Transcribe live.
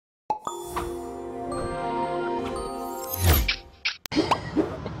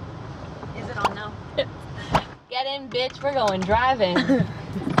bitch, we're going driving.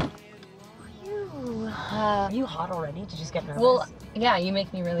 Are you hot already? Did you just get nervous? Well, yeah, you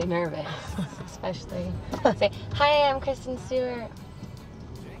make me really nervous. Especially. Say, hi, I'm Kristen Stewart.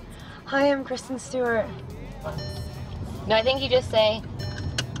 Hi, I'm Kristen Stewart. No, I think you just say,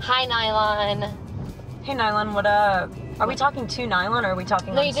 hi, Nylon. Hey, Nylon, what up? Are we talking to Nylon, or are we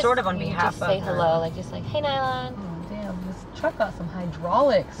talking sort of on behalf of? You just say hello, her? like hey, Nylon. Oh, damn, this truck got some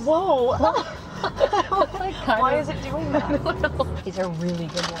hydraulics. Whoa! Why is it doing that? I don't know. These are really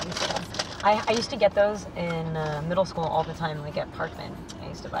good ones. I used to get those in middle school all the time, like at Parkman. I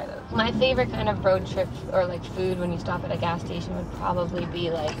used to buy those. My favorite kind of road trip or like food when you stop at a gas station would probably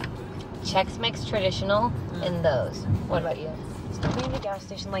be like Chex Mix traditional and those. What about you? Stopping at a gas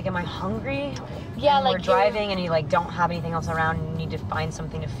station, like, am I hungry? Yeah, and like we're driving and you like don't have anything else around and you need to find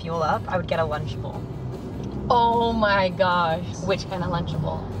something to fuel up. I would get a Lunchable. Oh my gosh. Which kind of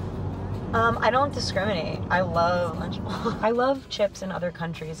Lunchable? I don't discriminate. I love Lunchable. I love chips in other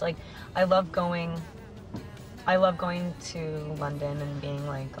countries. Like, I love going to London and being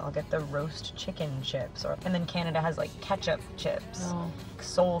like, I'll get the roast chicken chips, and then Canada has like ketchup chips. Oh.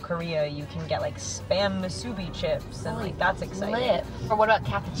 Seoul, Korea, you can get like spam musubi chips, and like that's exciting. Lit. Or what about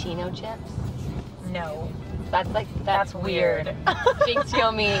cappuccino chips? No, that's weird. Jinx, you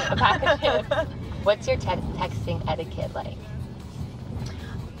owe me a pack of chips. What's your texting etiquette like?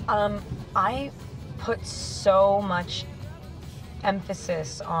 I put so much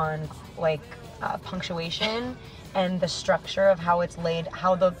emphasis on like punctuation and the structure of how it's laid,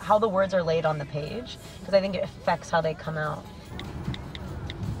 how the words are laid on the page, because I think it affects how they come out.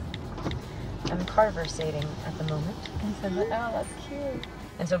 I'm Carversating at the moment. Oh, that's cute.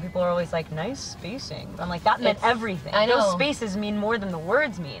 And so people are always like, nice spacing. I'm like, that meant everything. I know. Those spaces mean more than the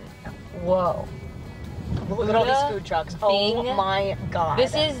words mean. Whoa. Look at all these food trucks. Oh my god.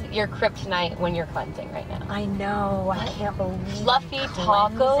 This is your kryptonite when you're cleansing right now. I know. I can't believe Fluffy cleansing.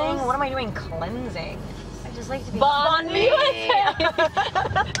 tacos. What am I doing cleansing? I just like to be Bon me. On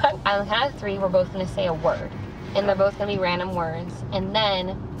the count of 3, we're both going to say a word. And they're both going to be random words. And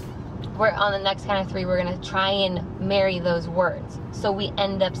then we're on the next count of 3, we're going to try and marry those words. So we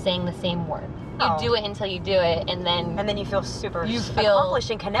end up saying the same word. You do it until you do it, and then you feel super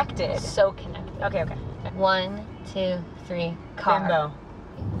accomplished and connected. So connected. Okay. 1, 2, 3. Car. Bimbo.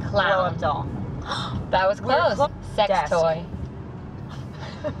 Clown. Blow up doll. That was close. Sex Desk. toy.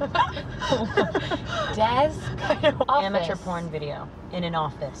 Desk. Office. Amateur porn video in an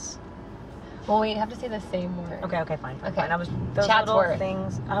office. Well, we have to say the same word. Okay, fine. Okay. I was those little Chatsworth.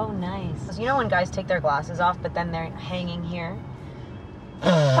 things. Oh, nice. You know when guys take their glasses off, but then they're hanging here?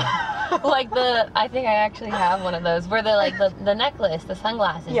 I think I actually have one of those where the necklace, the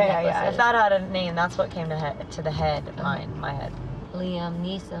sunglasses. Yeah. If that had a name, that's what came to the head of my head. Liam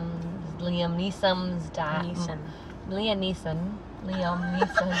Neeson's Liam Neeson.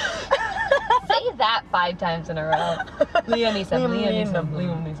 Say that 5 times in a row. Liam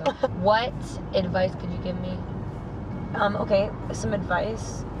Neeson. What advice could you give me? Okay, some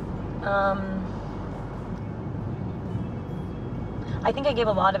advice. I think I gave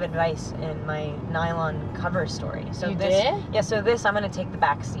a lot of advice in my nylon cover story. So you did? Yeah, so this, I'm going to take the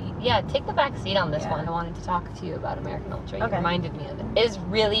back seat. Yeah, take the back seat on this one. I wanted to talk to you about American Ultra. You Okay. reminded me of it. It's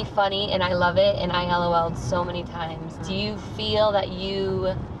really funny, and I love it, and I LOL'd so many times. Do you feel that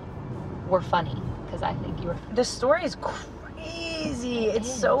you were funny? Because I think you were. The story is crazy.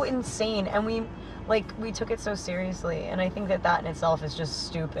 It's so insane, and we took it so seriously, and I think that in itself is just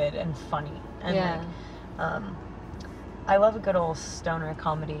stupid and funny. And I love a good old stoner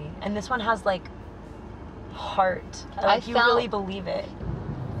comedy, and this one has like heart. Like, you really believe it.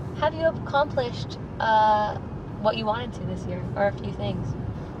 Have you accomplished what you wanted to this year, or a few things?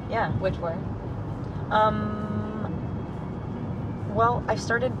 Yeah. Which were? Well, I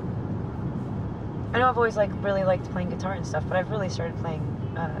know I've always really liked playing guitar and stuff, but I've really started playing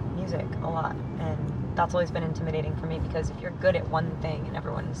music a lot, and that's always been intimidating for me, because if you're good at one thing and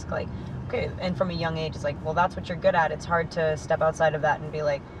everyone's like, okay, and from a young age it's like, well, that's what you're good at, it's hard to step outside of that and be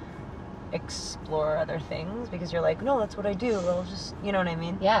like, explore other things, because you're like, no, that's what I do, I'll just, you know what I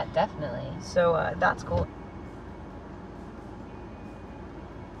mean? Yeah, definitely. So that's cool.